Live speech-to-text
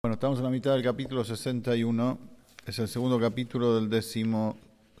Bueno, estamos en la mitad del capítulo 61, es el segundo capítulo del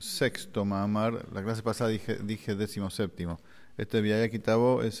 16º Mahamar. La clase pasada dije 17º. Este Vyaya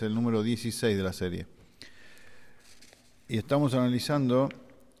Kitabo es el número 16 de la serie. Y estamos analizando,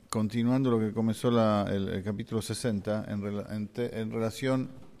 continuando lo que comenzó el capítulo 60, en relación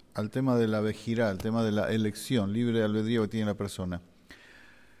al tema de la vejirá, al tema de la elección, libre albedrío que tiene la persona.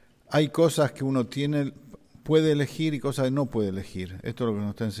 Hay cosas que uno puede elegir y cosas que no puede elegir. Esto es lo que nos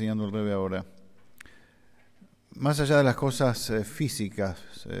está enseñando el Rebbe ahora. Más allá de las cosas físicas,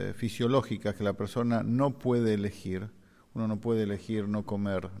 fisiológicas que la persona no puede elegir, uno no puede elegir no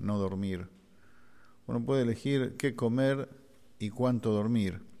comer, no dormir. Uno puede elegir qué comer y cuánto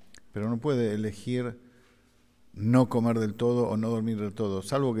dormir, pero no puede elegir no comer del todo o no dormir del todo,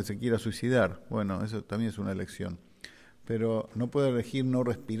 salvo que se quiera suicidar. Bueno, eso también es una elección. Pero no puede elegir no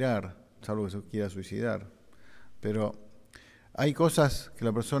respirar, salvo que se quiera suicidar. Pero hay cosas que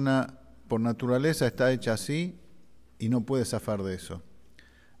la persona por naturaleza está hecha así y no puede zafar de eso.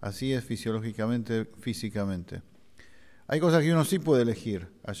 Así es fisiológicamente, físicamente. Hay cosas que uno sí puede elegir.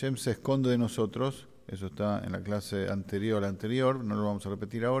 Hashem se esconde de nosotros, eso está en la clase anterior a la anterior, no lo vamos a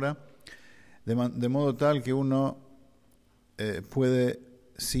repetir ahora, de modo tal que uno puede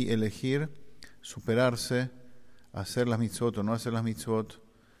sí elegir superarse, hacer las mitzvot o no hacer las mitzvot,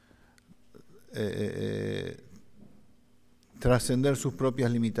 trascender sus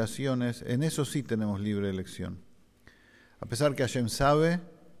propias limitaciones. En eso sí tenemos libre elección. A pesar que Hashem sabe,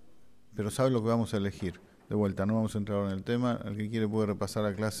 pero sabe lo que vamos a elegir. De vuelta, no vamos a entrar ahora en el tema. El que quiere puede repasar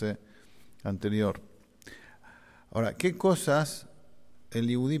la clase anterior. Ahora, ¿qué cosas el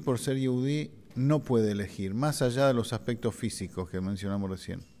Yehudí, por ser Yehudí, no puede elegir? Más allá de los aspectos físicos que mencionamos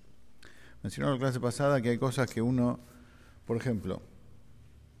recién. Mencionamos en la clase pasada que hay cosas que uno, por ejemplo,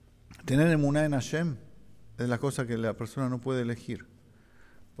 tener emuná en Hashem es la cosa que la persona no puede elegir.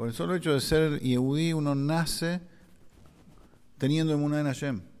 Por el solo hecho de ser Yehudí, uno nace teniendo emuná en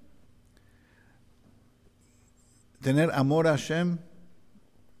Hashem. Tener amor a Hashem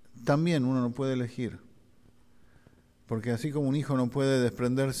también uno no puede elegir. Porque así como un hijo no puede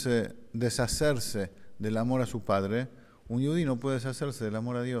deshacerse del amor a su padre, un Yehudí no puede deshacerse del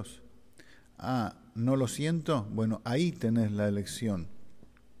amor a Dios. Ah, ¿no lo siento? Bueno, ahí tenés la elección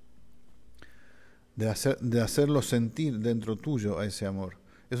de hacerlo sentir dentro tuyo a ese amor.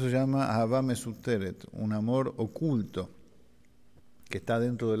 Eso se llama Ahavá Mesuteret, un amor oculto que está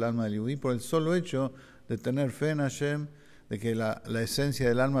dentro del alma del Yehudí por el solo hecho de tener fe en Hashem, de que la esencia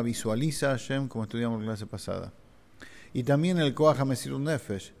del alma visualiza a Hashem, como estudiamos en la clase pasada. Y también el Koach HaMesirut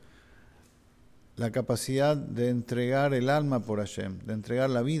Nefesh, la capacidad de entregar el alma por Hashem, de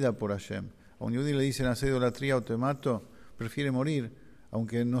entregar la vida por Hashem. A un Yehudí le dicen hacer idolatría o te mato, prefiere morir,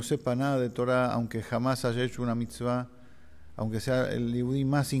 aunque no sepa nada de Torah, aunque jamás haya hecho una mitzvah, aunque sea el Yehudí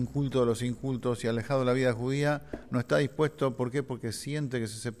más inculto de los incultos y alejado de la vida judía, no está dispuesto. ¿Por qué? Porque siente que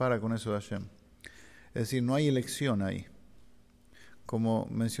se separa con eso de Hashem. Es decir, no hay elección ahí. Como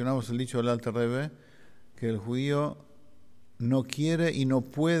mencionamos el dicho del Alter Rebbe, que el judío no quiere y no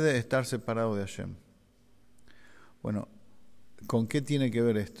puede estar separado de Hashem. Bueno, ¿con qué tiene que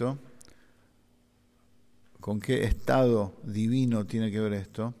ver esto? ¿Con qué estado divino tiene que ver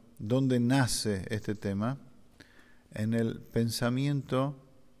esto? ¿Dónde nace este tema? En el pensamiento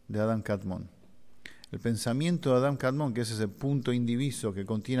de Adam Kadmon. El pensamiento de Adam Kadmon, que es ese punto indiviso que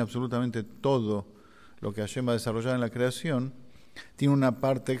contiene absolutamente todo lo que Hashem va a desarrollar en la creación, tiene una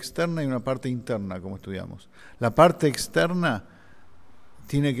parte externa y una parte interna, como estudiamos. La parte externa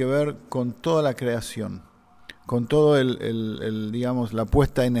tiene que ver con toda la creación, con todo digamos, la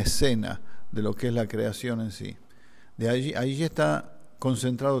puesta en escena de lo que es la creación en sí. Allí está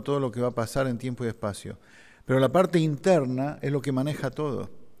concentrado todo lo que va a pasar en tiempo y espacio. Pero la parte interna es lo que maneja todo.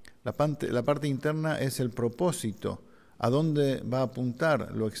 La parte interna es el propósito, a dónde va a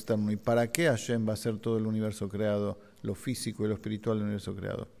apuntar lo externo y para qué Hashem va a hacer todo el universo creado, lo físico y lo espiritual del universo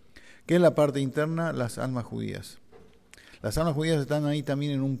creado. ¿Qué es la parte interna? Las almas judías. Las almas judías están ahí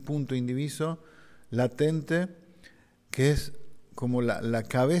también en un punto indiviso, latente, que es como la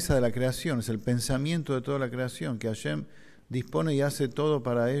cabeza de la creación, es el pensamiento de toda la creación, que Hashem dispone y hace todo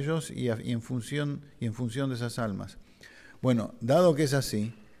para ellos y en función de esas almas. Bueno, dado que es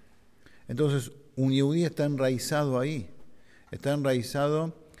así, entonces un Yehudí está enraizado ahí, está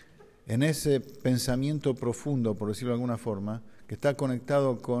enraizado en ese pensamiento profundo, por decirlo de alguna forma, que está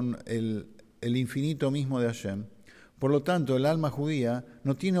conectado con el infinito mismo de Hashem. Por lo tanto, el alma judía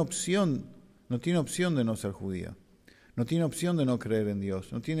no tiene opción de no ser judía. No tiene opción de no creer en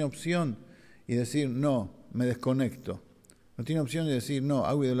Dios. No tiene opción y decir, no, me desconecto. No tiene opción de decir, no,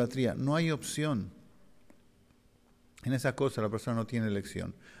 hago idolatría. No hay opción. En esas cosas la persona no tiene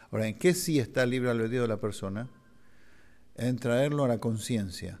elección. Ahora, ¿en qué sí está el libre albedrío de la persona? En traerlo a la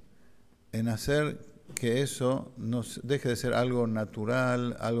conciencia, en hacer que eso no deje de ser algo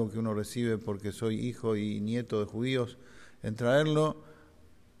natural, algo que uno recibe porque soy hijo y nieto de judíos, en traerlo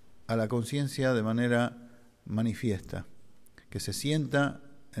a la conciencia de manera manifiesta, que se sienta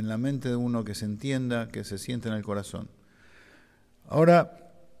en la mente de uno, que se entienda, que se sienta en el corazón.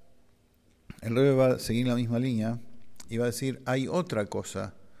 Ahora, el Rebbe va a seguir la misma línea y va a decir, hay otra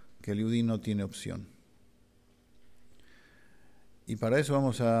cosa que el yudí no tiene opción. Y para eso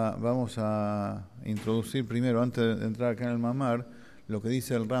vamos a introducir primero, antes de entrar acá en el mamar, lo que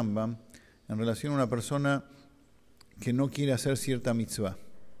dice el Rambam en relación a una persona que no quiere hacer cierta mitzvah.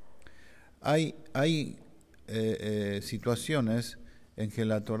 Hay situaciones en que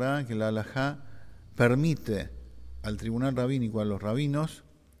la Torá, que la halajá, permite al tribunal rabínico, a los rabinos,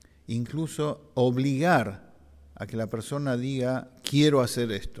 incluso obligar a que la persona diga, quiero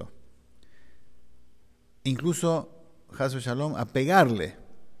hacer esto. Incluso, Hasu Shalom, a pegarle,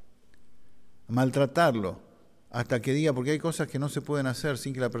 a maltratarlo, hasta que diga, porque hay cosas que no se pueden hacer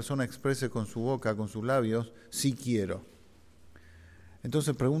sin que la persona exprese con su boca, con sus labios, sí quiero.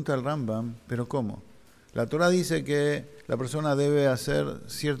 Entonces pregunta el Rambam, ¿pero cómo? La Torá dice que la persona debe hacer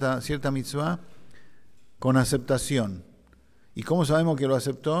cierta mitzvah con aceptación. ¿Y cómo sabemos que lo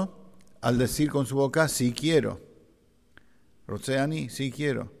aceptó? Al decir con su boca, sí quiero. Rotseani, sí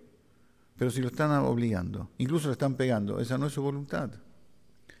quiero. Pero si lo están obligando, incluso lo están pegando, esa no es su voluntad.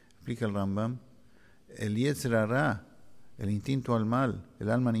 Explica el Rambam, el Yetzer Hara, el instinto al mal, el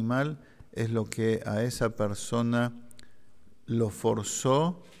alma animal, es lo que a esa persona lo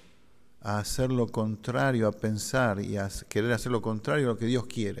forzó a hacer lo contrario, a pensar y a querer hacer lo contrario a lo que Dios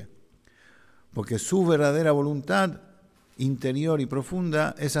quiere. Porque su verdadera voluntad interior y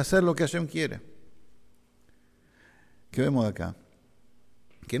profunda es hacer lo que Hashem quiere. ¿Qué vemos de acá?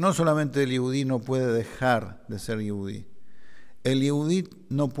 Que no solamente el yehudí no puede dejar de ser yehudí, el yehudí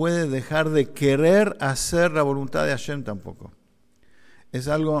no puede dejar de querer hacer la voluntad de Hashem tampoco. Es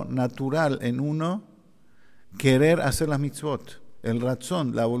algo natural en uno querer hacer las mitzvot. El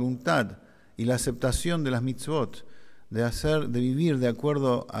ratzón, la voluntad y la aceptación de las mitzvot, de vivir de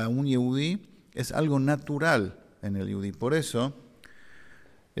acuerdo a un yehudí, es algo natural en el yehudí. Por eso,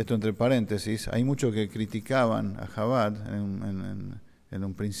 esto entre paréntesis, hay muchos que criticaban a Chabad en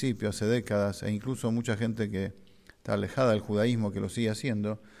un principio, hace décadas, e incluso mucha gente que está alejada del judaísmo que lo sigue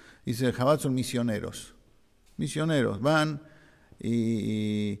haciendo, dice el Chabad son misioneros. Misioneros, van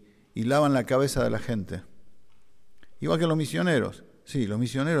y lavan la cabeza de la gente. Igual que los misioneros. Sí, los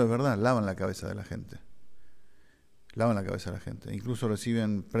misioneros, es verdad, lavan la cabeza de la gente. Lavan la cabeza de la gente. Incluso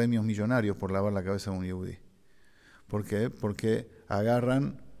reciben premios millonarios por lavar la cabeza de un yehudí. ¿Por qué? Porque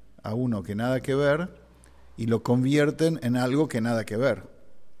agarran a uno que nada que ver y lo convierten en algo que nada que ver.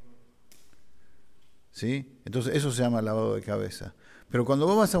 ¿Sí? Entonces eso se llama lavado de cabeza. Pero cuando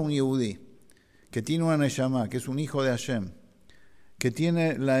vos vas a un yehudí que tiene una neshama, que es un hijo de Hashem, que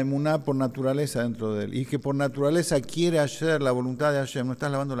tiene la emuná por naturaleza dentro de él y que por naturaleza quiere hacer la voluntad de Hashem, no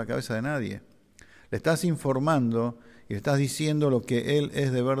estás lavando la cabeza de nadie. Le estás informando y le estás diciendo lo que él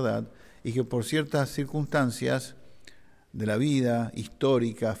es de verdad y que por ciertas circunstancias de la vida,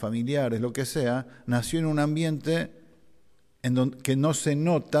 histórica, familiares, lo que sea, nació en un ambiente en donde que no se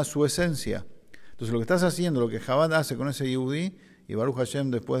nota su esencia. Entonces lo que estás haciendo, lo que Chabad hace con ese yehudí, y Baruch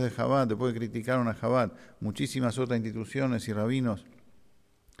Hashem después de Chabad, después de que criticaron a Chabad, muchísimas otras instituciones y rabinos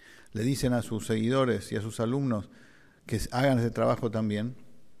le dicen a sus seguidores y a sus alumnos que hagan ese trabajo también.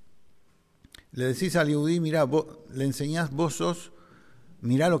 Le decís al yehudí, mirá, le enseñás, vos sos,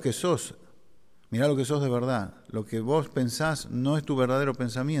 mirá lo que sos de verdad. Lo que vos pensás no es tu verdadero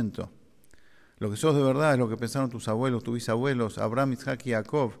pensamiento. Lo que sos de verdad es lo que pensaron tus abuelos, tus bisabuelos, Abraham, Isaac y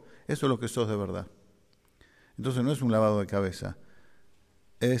Jacob. Eso es lo que sos de verdad. Entonces no es un lavado de cabeza.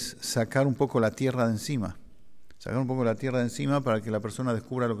 Es sacar un poco la tierra de encima. Sacar un poco la tierra de encima para que la persona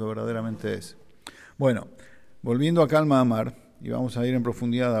descubra lo que verdaderamente es. Bueno, volviendo acá al Mahamar, y vamos a ir en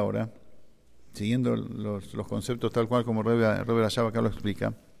profundidad ahora, siguiendo los conceptos tal cual como Rebbe Rashab acá lo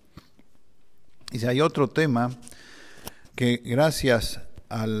explica. Dice, hay otro tema que gracias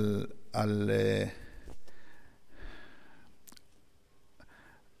a la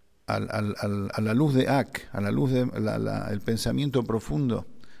luz de Ak, a la luz del pensamiento profundo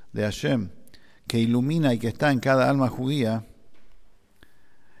de Hashem, que ilumina y que está en cada alma judía,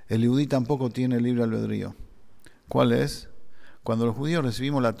 el yehudí tampoco tiene libre albedrío. ¿Cuál es? Cuando los judíos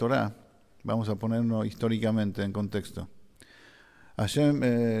recibimos la Torá, vamos a ponernos históricamente en contexto, Hashem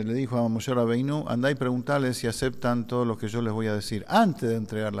le dijo a Moshe Rabbeinu, andá y preguntale si aceptan todo lo que yo les voy a decir, antes de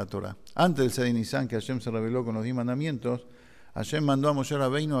entregar la Torá, antes del Sedi Nisan, que Hashem se reveló con los 10 mandamientos. Hashem mandó a Moshe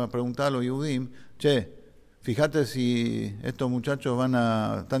Rabbeinu a preguntar a los Yehudim, fíjate si estos muchachos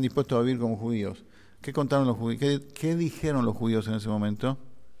están dispuestos a vivir como judíos. ¿Qué contaron los judíos? ¿Qué dijeron los judíos en ese momento?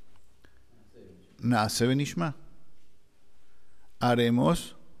 Naase benishma.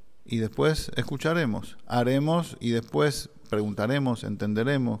 Haremos y después escucharemos. Haremos y después preguntaremos,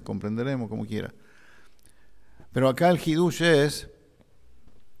 entenderemos, comprenderemos, como quiera. Pero acá el hidush es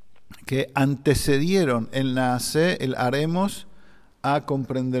que antecedieron el naase, el haremos, a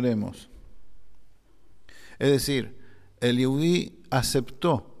comprenderemos. Es decir, el Yehudí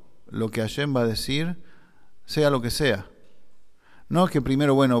aceptó lo que Hashem va a decir, sea lo que sea. No es que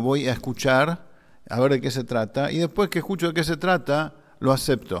primero, voy a escuchar, a ver de qué se trata, y después que escucho de qué se trata, lo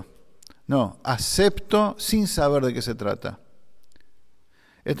acepto. No, acepto sin saber de qué se trata.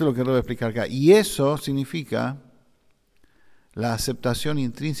 Esto es lo que voy a explicar acá. Y eso significa la aceptación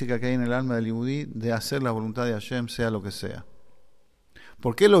intrínseca que hay en el alma del Yehudí de hacer la voluntad de Hashem, sea lo que sea.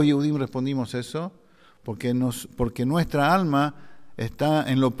 ¿Por qué los Yehudim respondimos eso? Porque nuestra alma está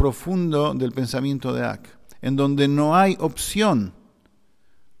en lo profundo del pensamiento de Ak, en donde no hay opción.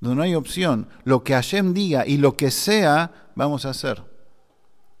 Donde no hay opción. Lo que Hashem diga y lo que sea, vamos a hacer.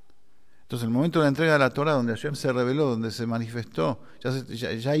 Entonces, el momento de la entrega de la Torah, donde Hashem se reveló, donde se manifestó,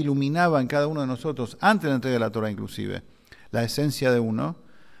 ya iluminaba en cada uno de nosotros, antes de la entrega de la Torah inclusive, la esencia de uno,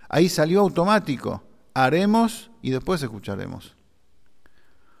 ahí salió automático. Haremos y después escucharemos.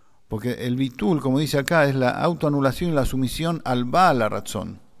 Porque el bitul, como dice acá, es la autoanulación y la sumisión al Baal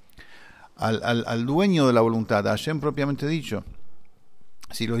HaRatzon, al dueño de la voluntad, a Hashem propiamente dicho.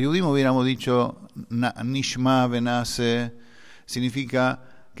 Si los judíos hubiéramos dicho Nishma Benase, significa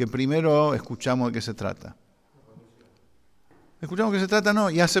que primero escuchamos de qué se trata. Escuchamos de qué se trata, no,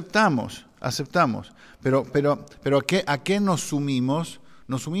 y aceptamos. Pero ¿a qué nos sumimos?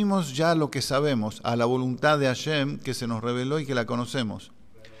 Nos sumimos ya a lo que sabemos, a la voluntad de Hashem que se nos reveló y que la conocemos.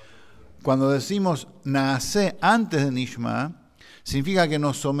 Cuando decimos Naase antes de Nishma, significa que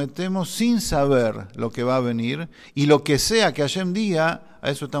nos sometemos sin saber lo que va a venir, y lo que sea que Hashem diga,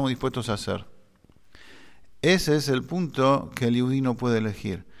 a eso estamos dispuestos a hacer. Ese es el punto que el Yehudí no puede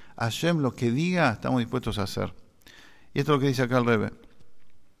elegir. Hashem lo que diga, estamos dispuestos a hacer. Y esto es lo que dice acá el Rebbe.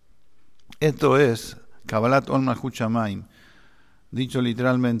 Esto es Kabbalat Ol Malchut Shamayim. Dicho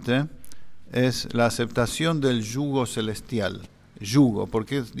literalmente, es la aceptación del yugo celestial. Yugo. ¿Por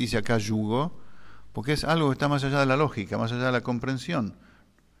qué dice acá yugo? Porque es algo que está más allá de la lógica, más allá de la comprensión.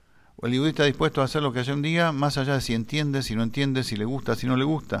 El Yehudí está dispuesto a hacer lo que Hashem diga, más allá de si entiende, si no entiende, si le gusta, si no le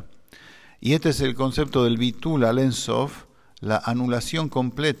gusta. Y este es el concepto del bitul al En Sof, la anulación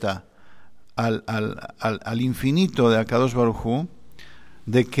completa al infinito de Akadosh Baruj Hu,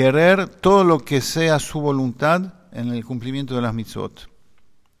 de querer todo lo que sea su voluntad en el cumplimiento de las mitzvot.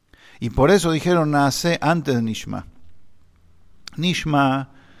 Y por eso dijeron Naase antes de Nishma. Nishma,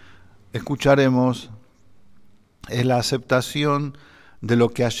 escucharemos, es la aceptación de lo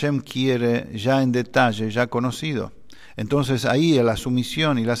que Hashem quiere ya en detalle, ya conocido. Entonces ahí la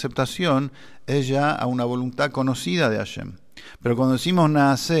sumisión y la aceptación es ya a una voluntad conocida de Hashem. Pero cuando decimos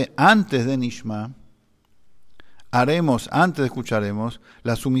Naase antes de Nishma, haremos antes de escucharemos,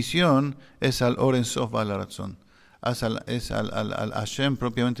 la sumisión es al Or En Sof Baal HaRatzon. Es al Hashem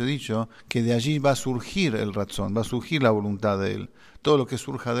propiamente dicho, que de allí va a surgir el Ratzon, va a surgir la voluntad de él. Todo lo que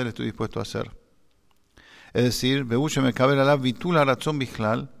surja de él estoy dispuesto a hacer. Es decir, Be'ushe Mekaber Alav Bitul HaRatzon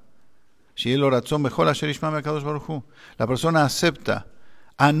Bichlal, Shiel Ratzon Bechol Asher Yishma Mekadosh Baruj Hu. La persona acepta,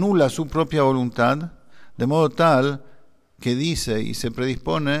 anula su propia voluntad, de modo tal que dice y se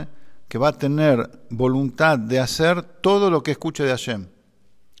predispone que va a tener voluntad de hacer todo lo que escuche de Hashem,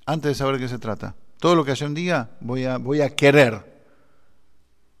 antes de saber de qué se trata. Todo lo que Hashem diga, voy a querer.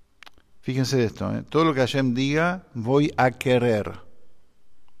 Fíjense esto, todo lo que Hashem diga, voy a querer.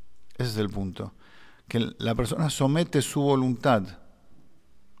 Ese es el punto. Que la persona somete su voluntad.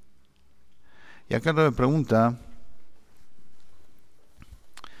 Y acá me pregunta,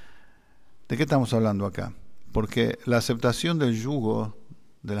 ¿de qué estamos hablando acá? Porque la aceptación del yugo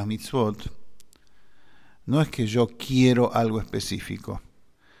de las mitzvot no es que yo quiero algo específico.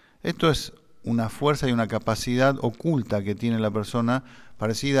 Esto es una fuerza y una capacidad oculta que tiene la persona,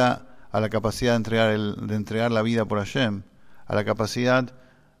 parecida a la capacidad de entregar la vida por Hashem, a la capacidad,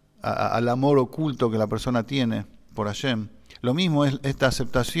 al amor oculto que la persona tiene por Hashem. Lo mismo es esta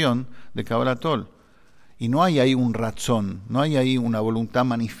aceptación de Kabbalat Ol. Y no hay ahí un razón, no hay ahí una voluntad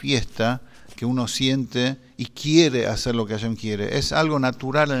manifiesta que uno siente y quiere hacer lo que Hashem quiere. Es algo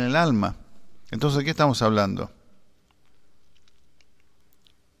natural en el alma. Entonces, ¿de qué estamos hablando?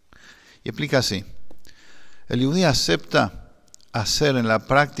 Y explica así. El judío acepta hacer en la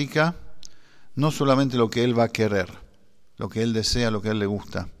práctica no solamente lo que él va a querer, lo que él desea, lo que a él le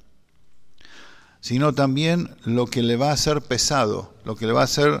gusta, sino también lo que le va a ser pesado, lo que le va a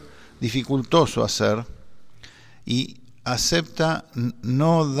ser dificultoso hacer, y acepta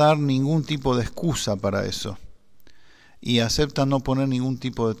no dar ningún tipo de excusa para eso, y acepta no poner ningún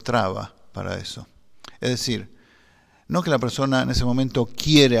tipo de traba para eso. Es decir, no que la persona en ese momento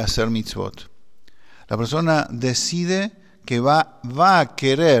quiere hacer mitzvot. La persona decide que va a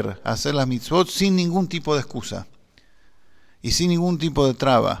querer hacer las mitzvot sin ningún tipo de excusa y sin ningún tipo de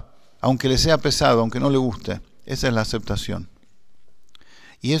traba, aunque le sea pesado, aunque no le guste. Esa es la aceptación.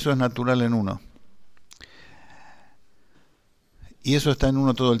 Y eso es natural en uno. Y eso está en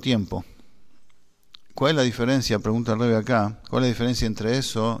uno todo el tiempo. ¿Cuál es la diferencia? Pregunta el Rebbe acá. ¿Cuál es la diferencia entre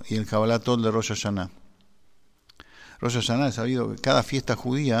eso y el Kabbalah Tol de Rosh Hashanah? Rosh Hashanah es sabido que cada fiesta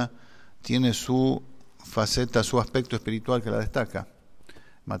judía tiene su faceta, su aspecto espiritual que la destaca.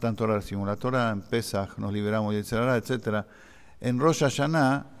 Matan Torah, recibimos la Torah, en Pesach nos liberamos del Yetzirah, etc. En Rosh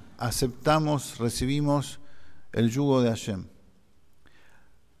Hashanah aceptamos, recibimos el yugo de Hashem.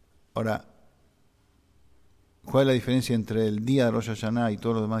 Ahora, ¿cuál es la diferencia entre el día de Rosh Hashanah y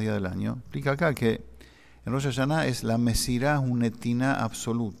todos los demás días del año? Explica acá que en Rosh Hashanah es la Mesirá Unetina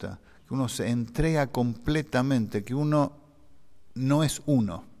absoluta, que uno se entrega completamente, que uno no es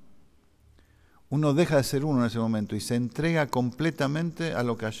uno. Uno deja de ser uno en ese momento y se entrega completamente a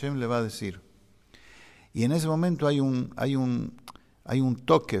lo que Hashem le va a decir. Y en ese momento hay un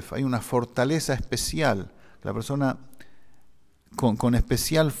tokef, hay una fortaleza especial. La persona con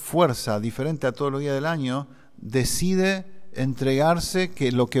especial fuerza, diferente a todos los días del año, decide entregarse,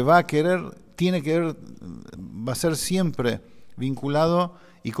 que lo que va a querer va a ser siempre vinculado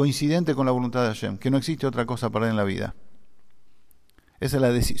y coincidente con la voluntad de Hashem, que no existe otra cosa para él en la vida. Esa es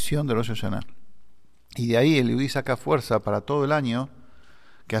la decisión de Rosh Hashanah. Y de ahí el Yehudí saca fuerza para todo el año,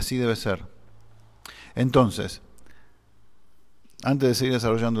 que así debe ser. Entonces, antes de seguir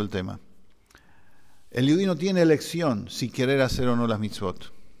desarrollando el tema, el Yehudí no tiene elección si querer hacer o no las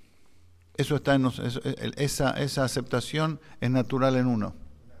mitzvot. Eso está en esa aceptación es natural en uno.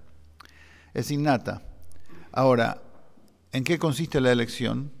 Es innata. Ahora, ¿en qué consiste la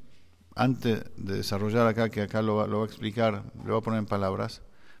elección? Antes de desarrollar acá, que acá lo va a explicar, lo va a poner en palabras,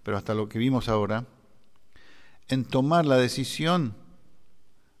 pero hasta lo que vimos ahora, en tomar la decisión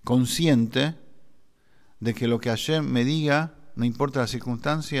consciente de que lo que Hashem me diga, no importa las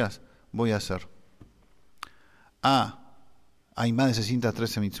circunstancias, voy a hacer. Hay más de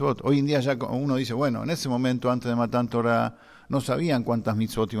 613 mitzvot. Hoy en día ya uno dice, bueno, en ese momento antes de Matan Torah no sabían cuántas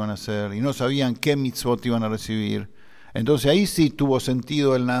mitzvot iban a hacer y no sabían qué mitzvot iban a recibir. Entonces ahí sí tuvo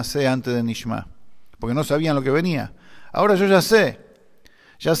sentido el nacer antes de Nishma, porque no sabían lo que venía. Ahora yo ya sé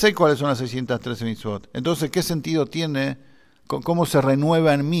cuáles son las 613 mitzvot. Entonces, ¿qué sentido tiene? ¿Cómo se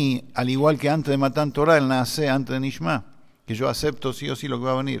renueva en mí, al igual que antes de Matan Torah, el nacer antes de Nishma? Que yo acepto sí o sí lo que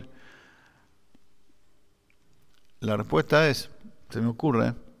va a venir. La respuesta se me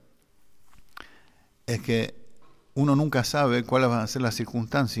ocurre, es que uno nunca sabe cuáles van a ser las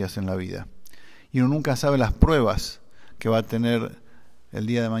circunstancias en la vida. Y uno nunca sabe las pruebas que va a tener el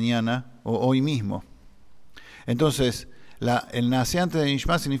día de mañana o hoy mismo. Entonces, el nacer antes de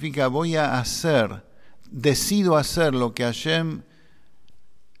Nishma significa decido hacer lo que Hashem,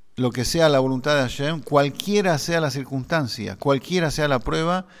 lo que sea la voluntad de Hashem, cualquiera sea la circunstancia, cualquiera sea la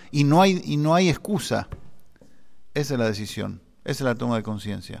prueba, y no hay excusa. Esa es la decisión, esa es la toma de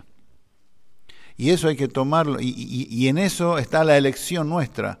conciencia. Y eso hay que tomarlo, y en eso está la elección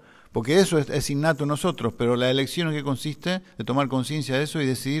nuestra, porque eso es innato en nosotros, pero la elección en qué consiste, de tomar conciencia de eso y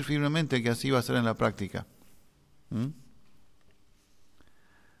decidir firmemente que así va a ser en la práctica.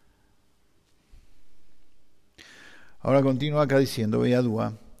 Ahora continúa acá diciendo,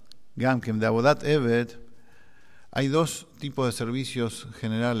 Beyadua, Gamkem de Abodat Eved, hay dos tipos de servicios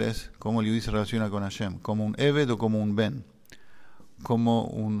generales, como el Yehudí se relaciona con Hashem, como un Eved o como un Ben, como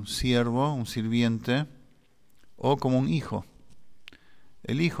un siervo, un sirviente, o como un hijo.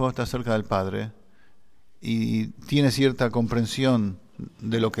 El hijo está cerca del padre y tiene cierta comprensión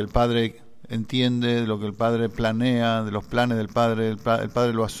de lo que el padre entiende, de lo que el padre planea, de los planes del padre, el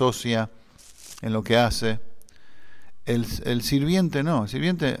padre lo asocia en lo que hace. El sirviente no, el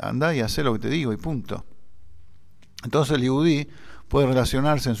sirviente anda y hace lo que te digo y punto. Entonces el Yehudí puede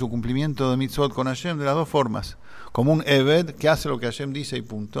relacionarse en su cumplimiento de mitzvot con Hashem de las dos formas, como un Eved que hace lo que Hashem dice y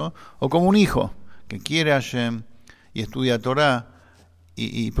punto, o como un hijo que quiere a Hashem y estudia Torah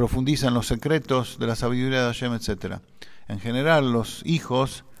y profundiza en los secretos de la sabiduría de Hashem, etc. En general los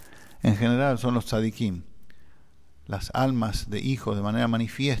hijos son los tzadikim, las almas de hijos de manera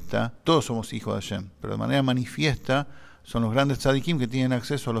manifiesta. Todos somos hijos de Hashem, pero de manera manifiesta son los grandes tzadikim que tienen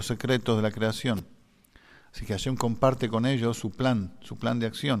acceso a los secretos de la creación, Así que Hashem comparte con ellos su plan de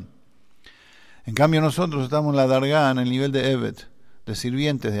acción. En cambio nosotros estamos en la Dargá, en el nivel de Eved, de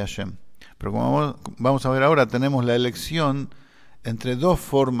sirvientes de Hashem. Pero como vamos a ver ahora, tenemos la elección entre dos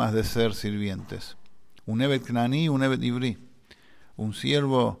formas de ser sirvientes. Un Eved Knaní y un Eved Ivrí. Un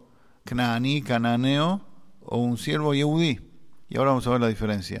siervo Knaní, cananeo, o un siervo Yehudí. Y ahora vamos a ver la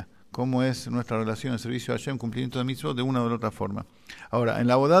diferencia. Cómo es nuestra relación, el servicio a Hashem, cumplimiento de mitzvot, de una o de otra forma. Ahora, en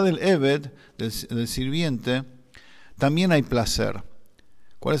la boda del Eved, del sirviente, también hay placer.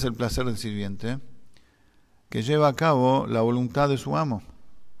 ¿Cuál es el placer del sirviente? Que lleva a cabo la voluntad de su amo.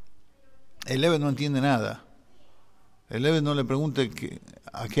 El Eved no entiende nada. El Eved no le pregunte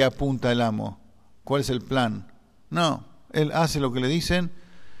a qué apunta el amo, cuál es el plan. No, él hace lo que le dicen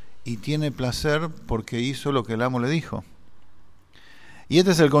y tiene placer porque hizo lo que el amo le dijo. Y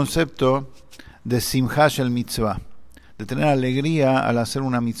este es el concepto de Simcha Shel Mitzvah, de tener alegría al hacer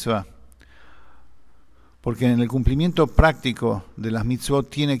una mitzvah. Porque en el cumplimiento práctico de las mitzvot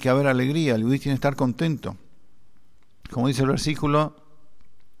tiene que haber alegría, el judío tiene que estar contento. Como dice el versículo,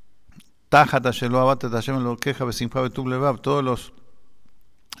 todas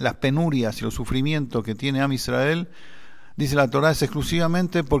las penurias y los sufrimientos que tiene Am Israel, dice la Torá, es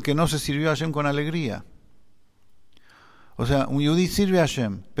exclusivamente porque no se sirvió a Hashem con alegría. O sea, un judío sirve a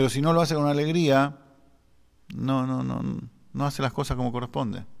Hashem, pero si no lo hace con alegría, no hace las cosas como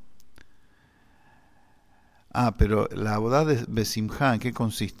corresponde. Pero la boda de Besimcha, ¿en qué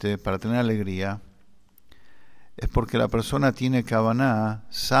consiste? Para tener alegría, es porque la persona tiene kavaná,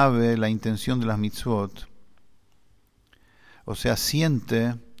 sabe la intención de las mitzvot, o sea,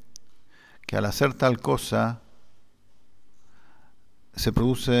 siente que al hacer tal cosa se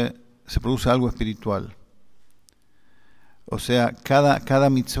produce algo espiritual. O sea, cada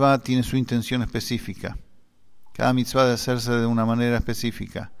mitzvah tiene su intención específica. Cada mitzvah debe hacerse de una manera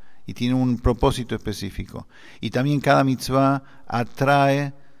específica y tiene un propósito específico. Y también cada mitzvah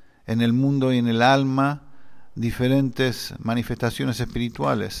atrae en el mundo y en el alma diferentes manifestaciones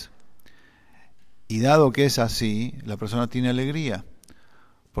espirituales. Y dado que es así, la persona tiene alegría,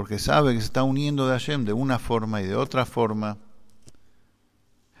 porque sabe que se está uniendo de Hashem de una forma y de otra forma.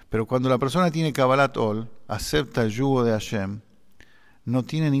 Pero cuando la persona tiene Kabbalat Ol, acepta el yugo de Hashem, no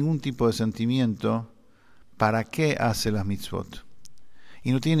tiene ningún tipo de sentimiento para qué hace las mitzvot.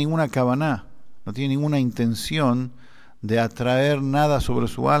 Y no tiene ninguna kavaná, no tiene ninguna intención de atraer nada sobre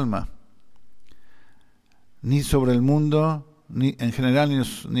su alma, ni sobre el mundo, ni en general,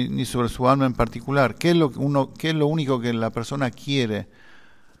 ni sobre su alma en particular. ¿Qué es lo único que la persona quiere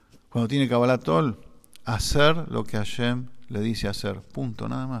cuando tiene Kabbalat Ol? Hacer lo que Hashem le dice hacer, punto,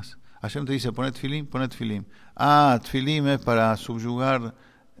 nada más. Hashem te dice, poner tefilín, tefilín es para subyugar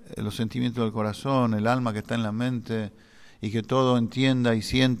los sentimientos del corazón, el alma que está en la mente, y que todo entienda y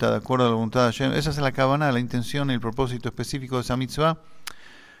sienta de acuerdo a la voluntad de Hashem. Esa es la kavaná, la intención y el propósito específico de esa mitzvah.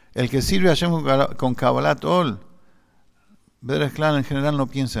 El que sirve a Hashem con Kabbalat Ol, Bederach Klan en general no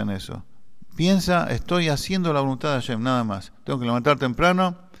piensa en eso. Piensa, estoy haciendo la voluntad de Hashem, nada más. Tengo que levantar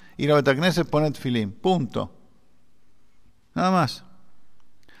temprano, ir a Bet HaKnesset, poner tefilín, punto. Nada más.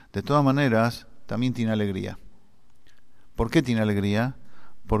 De todas maneras, también tiene alegría. ¿Por qué tiene alegría?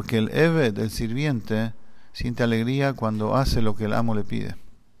 Porque el Eved, el sirviente, siente alegría cuando hace lo que el amo le pide.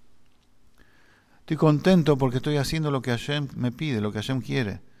 Estoy contento porque estoy haciendo lo que Hashem me pide, lo que Hashem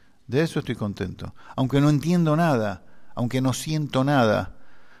quiere. De eso estoy contento. Aunque no entiendo nada, aunque no siento nada.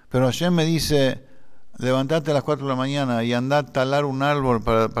 Pero Hashem me dice, levantate a las 4 de la mañana y andá a talar un árbol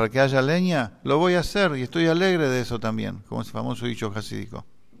para que haya leña, lo voy a hacer y estoy alegre de eso también, como ese famoso dicho hasídico.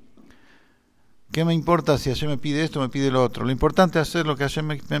 ¿Qué me importa si Hashem me pide esto o me pide lo otro? Lo importante es hacer lo que Hashem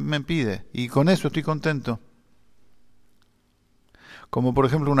me pide y con eso estoy contento. Como por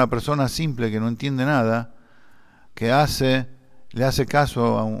ejemplo una persona simple que no entiende nada, que le hace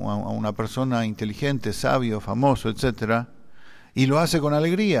caso a una persona inteligente, sabio, famoso, etcétera, y lo hace con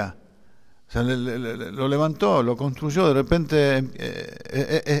alegría. O sea, lo levantó, lo construyó, de repente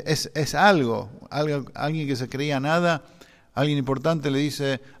es alguien que se creía nada, alguien importante le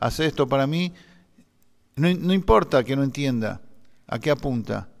dice, haz esto para mí, no importa que no entienda, ¿a qué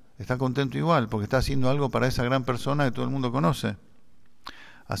apunta? Está contento igual, porque está haciendo algo para esa gran persona que todo el mundo conoce.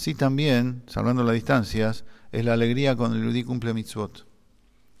 Así también, salvando las distancias, es la alegría cuando el judío cumple mitzvot.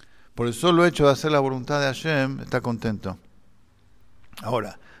 Por el solo hecho de hacer la voluntad de Hashem, está contento.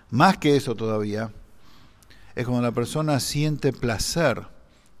 Ahora, más que eso todavía, es cuando la persona siente placer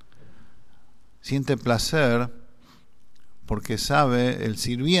porque sabe, el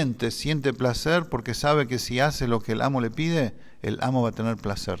sirviente siente placer porque sabe que si hace lo que el amo le pide, el amo va a tener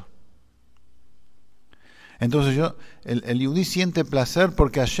placer. Entonces el yudí siente placer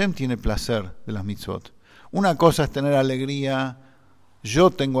porque Hashem tiene placer de las mitzvot. Una cosa es tener alegría, yo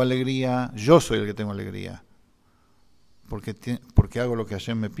tengo alegría, yo soy el que tengo alegría, porque hago lo que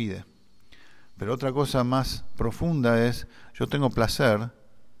Hashem me pide. Pero otra cosa más profunda es, yo tengo placer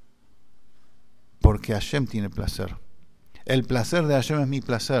porque Hashem tiene placer. El placer de Hashem es mi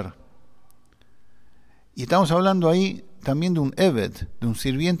placer. Y estamos hablando ahí también de un Eved, de un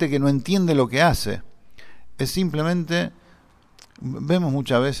sirviente que no entiende lo que hace. Es simplemente, vemos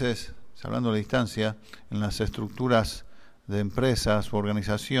muchas veces, hablando a la distancia, en las estructuras de empresas o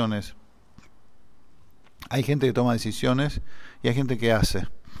organizaciones, hay gente que toma decisiones y hay gente que hace.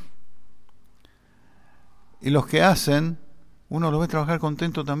 Y los que hacen, uno los ve trabajar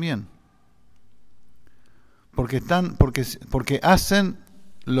contento también. Porque hacen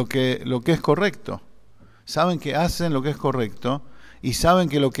lo que es correcto. Saben que hacen lo que es correcto y saben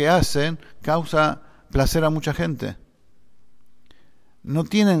que lo que hacen causa placer a mucha gente. No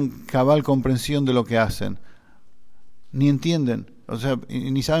tienen cabal comprensión de lo que hacen, ni entienden, o sea,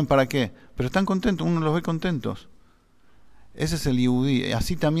 ni saben para qué, pero están contentos, uno los ve contentos. Ese es el Yehudí,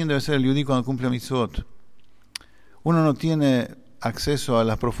 así también debe ser el Yehudí cuando cumple mitzvot. Uno no tiene acceso a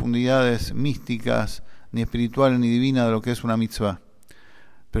las profundidades místicas, ni espirituales, ni divinas de lo que es una mitzvah.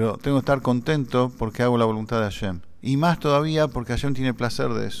 Pero tengo que estar contento porque hago la voluntad de Hashem. Y más todavía porque Hashem tiene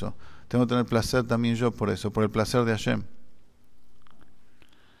placer de eso. Tengo que tener placer también yo por eso, por el placer de Hashem.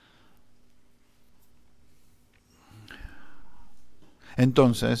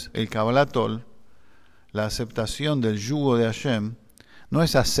 Entonces, el Kabbalat Ol, la aceptación del yugo de Hashem, no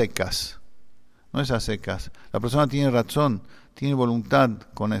es a secas. No es a secas. La persona tiene razón, tiene voluntad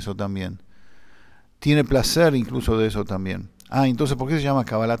con eso también. Tiene placer incluso de eso también. Entonces, ¿por qué se llama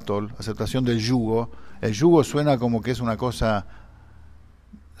Kabbalat Ol? Aceptación del yugo. El yugo suena como que es una cosa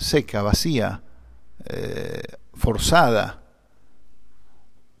seca, vacía, forzada.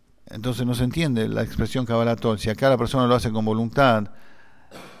 Entonces no se entiende la expresión Kabbalat Ol. Si acá la persona lo hace con voluntad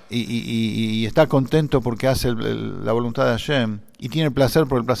y está contento porque hace la voluntad de Hashem y tiene placer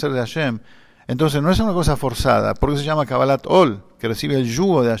por el placer de Hashem, entonces no es una cosa forzada. ¿Por qué se llama Kabbalat Ol? Que recibe el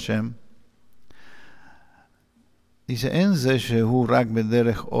yugo de Hashem. Dice,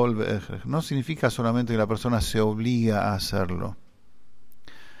 no significa solamente que la persona se obliga a hacerlo,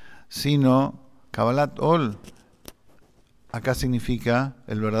 sino Kabbalat Ol acá significa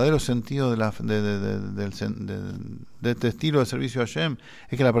el verdadero sentido de este estilo de servicio a Hashem,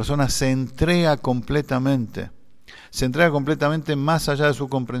 es que la persona se entrega completamente más allá de su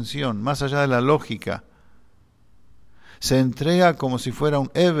comprensión, más allá de la lógica. Se entrega como si fuera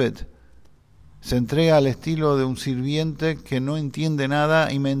un Eved. Se entrega al estilo de un sirviente que no entiende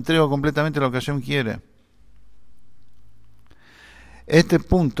nada y me entrego completamente a lo que Hashem quiere. Este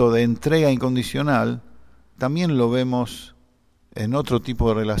punto de entrega incondicional también lo vemos en otro tipo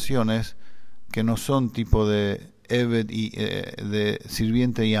de relaciones que no son tipo de Eved y de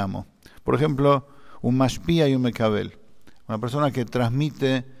sirviente y amo. Por ejemplo, un mashpia y un mekabel. Una persona que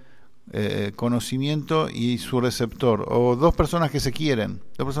transmite conocimiento y su receptor. O dos personas que se quieren,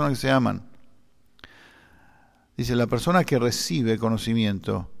 dos personas que se aman. Dice, la persona que recibe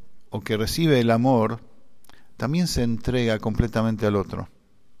conocimiento o que recibe el amor, también se entrega completamente al otro.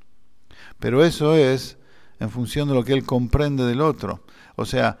 Pero eso es en función de lo que él comprende del otro. O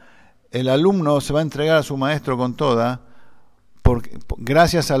sea, el alumno se va a entregar a su maestro con toda,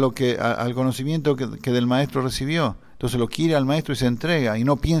 gracias a al conocimiento que del maestro recibió. Entonces lo quiere al maestro y se entrega, y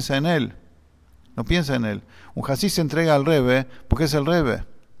no piensa en él. No piensa en él. Un Hasí se entrega al Rebe porque es el Rebe.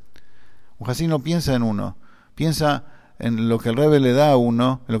 Un Hasí no piensa en uno. Piensa en lo que el Rebe le da a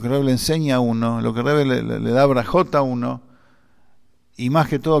uno, en lo que el Rebe le enseña a uno, en lo que el Rebe le da brajota a uno, y más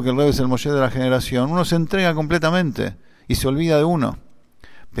que todo que el Rebe es el Moshe de la generación. Uno se entrega completamente y se olvida de uno.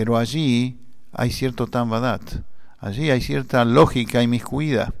 Pero allí hay cierto tambadat, allí hay cierta lógica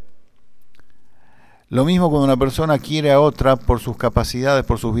inmiscuida. Lo mismo cuando una persona quiere a otra por sus capacidades,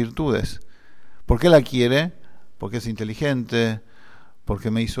 por sus virtudes. ¿Por qué la quiere? Porque es inteligente, porque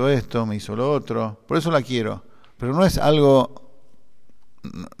me hizo esto, me hizo lo otro, por eso la quiero. Pero no es algo,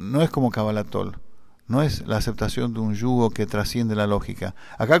 no es como Kabbalat Ol, no es la aceptación de un yugo que trasciende la lógica.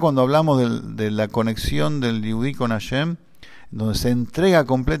 Acá cuando hablamos de la conexión del Yehudí con Hashem, donde se entrega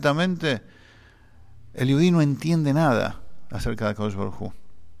completamente, el Yehudí no entiende nada acerca de Kadosh Baruj Hu.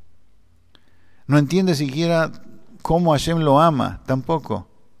 No entiende siquiera cómo Hashem lo ama, tampoco.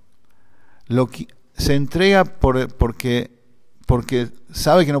 Se entrega porque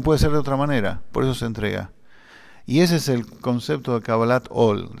sabe que no puede ser de otra manera, por eso se entrega. Y ese es el concepto de Kabbalat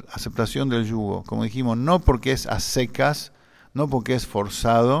Ol, aceptación del yugo. Como dijimos, no porque es a secas, no porque es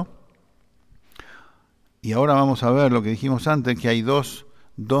forzado. Y ahora vamos a ver lo que dijimos antes, que hay dos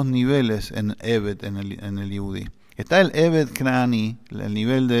dos niveles en Eved, en el Yehudi. Está el Eved Knaani, el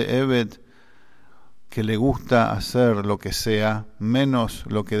nivel de Eved que le gusta hacer lo que sea, menos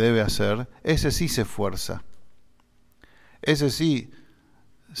lo que debe hacer. Ese sí se esfuerza. Ese sí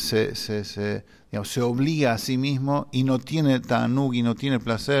se obliga a sí mismo y no tiene ta'anug y no tiene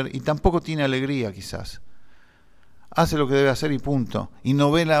placer y tampoco tiene alegría quizás. Hace lo que debe hacer y punto. Y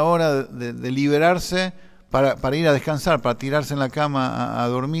no ve la hora de liberarse para ir a descansar, para tirarse en la cama a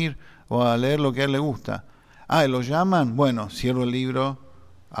dormir o a leer lo que a él le gusta. ¿Lo llaman? Bueno, cierro el libro,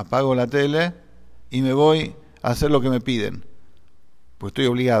 apago la tele y me voy a hacer lo que me piden. Pues estoy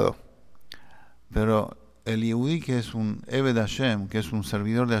obligado. Pero el Yehudi, que es un Eved Hashem, que es un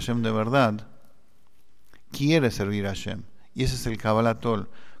servidor de Hashem de verdad, quiere servir a Hashem. Y ese es el Kabbalat Ol,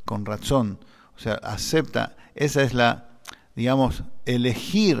 con razón. O sea, acepta, esa es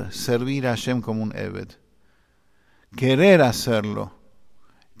elegir servir a Hashem como un Eved. Querer hacerlo.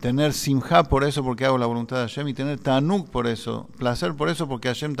 Tener simjá por eso porque hago la voluntad de Hashem y tener ta'anug por eso. Placer por eso porque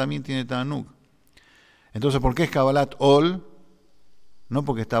Hashem también tiene ta'anug. Entonces, ¿por qué es Kabbalat Ol? No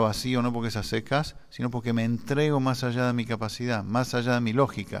porque está vacío, no porque es a secas, sino porque me entrego más allá de mi capacidad, más allá de mi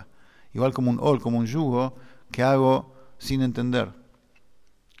lógica. Igual como un Ol, como un yugo que hago sin entender.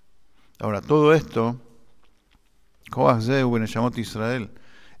 Ahora, todo esto, Koach Zeu Beneyamot Israel,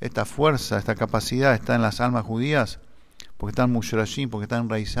 esta fuerza, esta capacidad está en las almas judías porque están mushrashim, porque están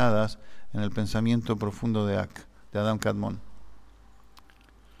enraizadas en el pensamiento profundo de Adam Kadmon.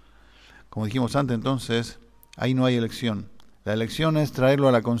 Como dijimos antes, entonces, ahí no hay elección. La elección es traerlo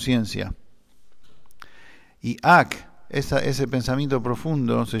a la conciencia. Y ese pensamiento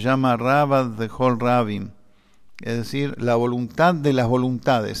profundo se llama Rabad de Hol Rabim, es decir, la voluntad de las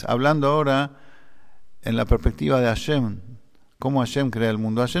voluntades. Hablando ahora en la perspectiva de Hashem, cómo Hashem crea el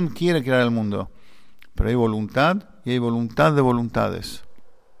mundo. Hashem quiere crear el mundo, pero hay voluntad y hay voluntad de voluntades.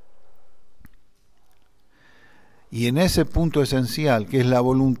 Y en ese punto esencial, que es la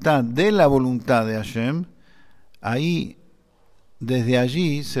voluntad de Hashem, ahí, desde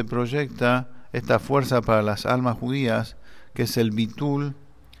allí se proyecta esta fuerza para las almas judías, que es el bitul,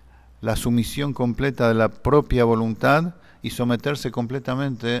 la sumisión completa de la propia voluntad y someterse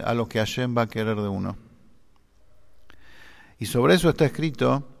completamente a lo que Hashem va a querer de uno. Y sobre eso está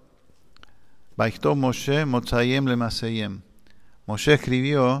escrito, Vaichtov Moshe Motzayem Lemaseyem. Moshe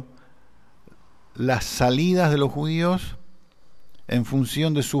escribió las salidas de los judíos en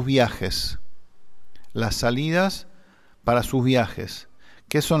función de sus viajes. Las salidas para sus viajes.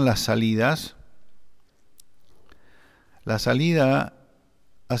 ¿Qué son las salidas? La salida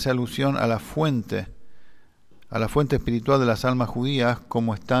hace alusión a la fuente espiritual de las almas judías,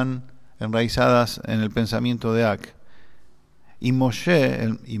 como están enraizadas en el pensamiento de Ak. Y Moshe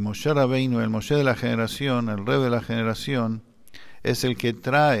Rabbeinu, el Moshe de la generación, el Rebbe de la generación, es el que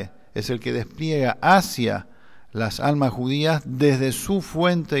trae, es el que despliega hacia las almas judías desde su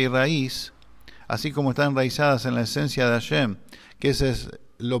fuente y raíz, así como están enraizadas en la esencia de Hashem, que ese es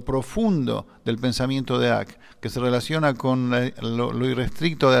lo profundo del pensamiento de Ak, que se relaciona con lo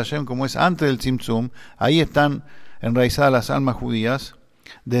irrestricto de Hashem, como es antes del Tzimtzum. Ahí están enraizadas las almas judías.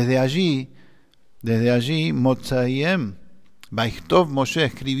 Desde allí, Motzayem, Vaichtov Moshe,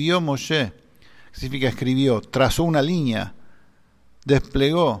 escribió Moshe, significa escribió, trazó una línea,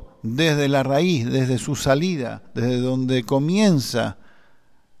 desplegó desde la raíz, desde su salida, desde donde comienza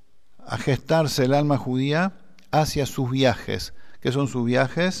a gestarse el alma judía, hacia sus viajes. ¿Qué son sus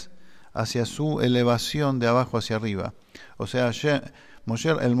viajes? Hacia su elevación de abajo hacia arriba. O sea,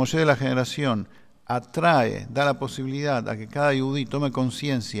 el Moshe de la generación atrae, da la posibilidad a que cada yudí tome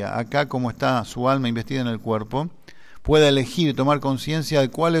conciencia, acá como está su alma investida en el cuerpo, pueda elegir y tomar conciencia de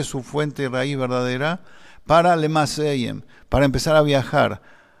cuál es su fuente y raíz verdadera para lemaseyem, para empezar a viajar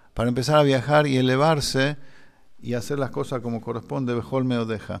y elevarse y hacer las cosas como corresponde, bejol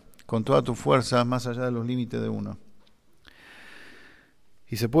meodeja, con toda tu fuerza, más allá de los límites de uno.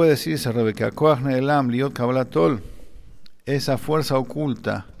 Y se puede decir, ese Rebbe, que Koach Ne'elam Liot Kabbalat Ol, esa fuerza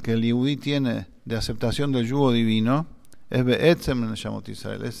oculta que el Yehudí tiene de aceptación del yugo divino, es Be'etzem Neshama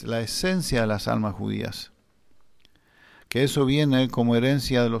Israel, es la esencia de las almas judías. Que eso viene como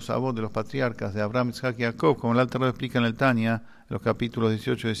herencia de los avot, de los patriarcas, de Abraham, Isaac y Jacob, como el Alter Rebbe explica en el Tanya, en los capítulos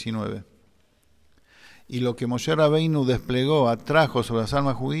 18 y 19. Y lo que Moshe Rabbeinu desplegó, atrajo sobre las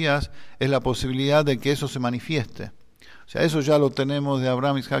almas judías, es la posibilidad de que eso se manifieste. O sea, eso ya lo tenemos de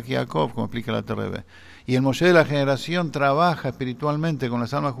Abraham, Isaac y Jacob, como explica el Alter Rebbe. Y el Moshe de la generación trabaja espiritualmente con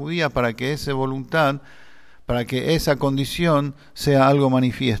las almas judías para que esa voluntad, para que esa condición sea algo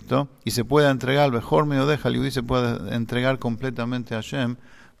manifiesto y se pueda entregar, el mejor medio deja, el Yehudí se pueda entregar completamente a Hashem,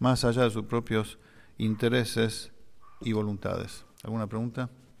 más allá de sus propios intereses y voluntades. ¿Alguna pregunta?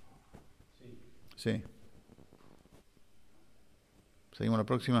 Sí. ¿Seguimos la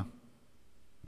próxima?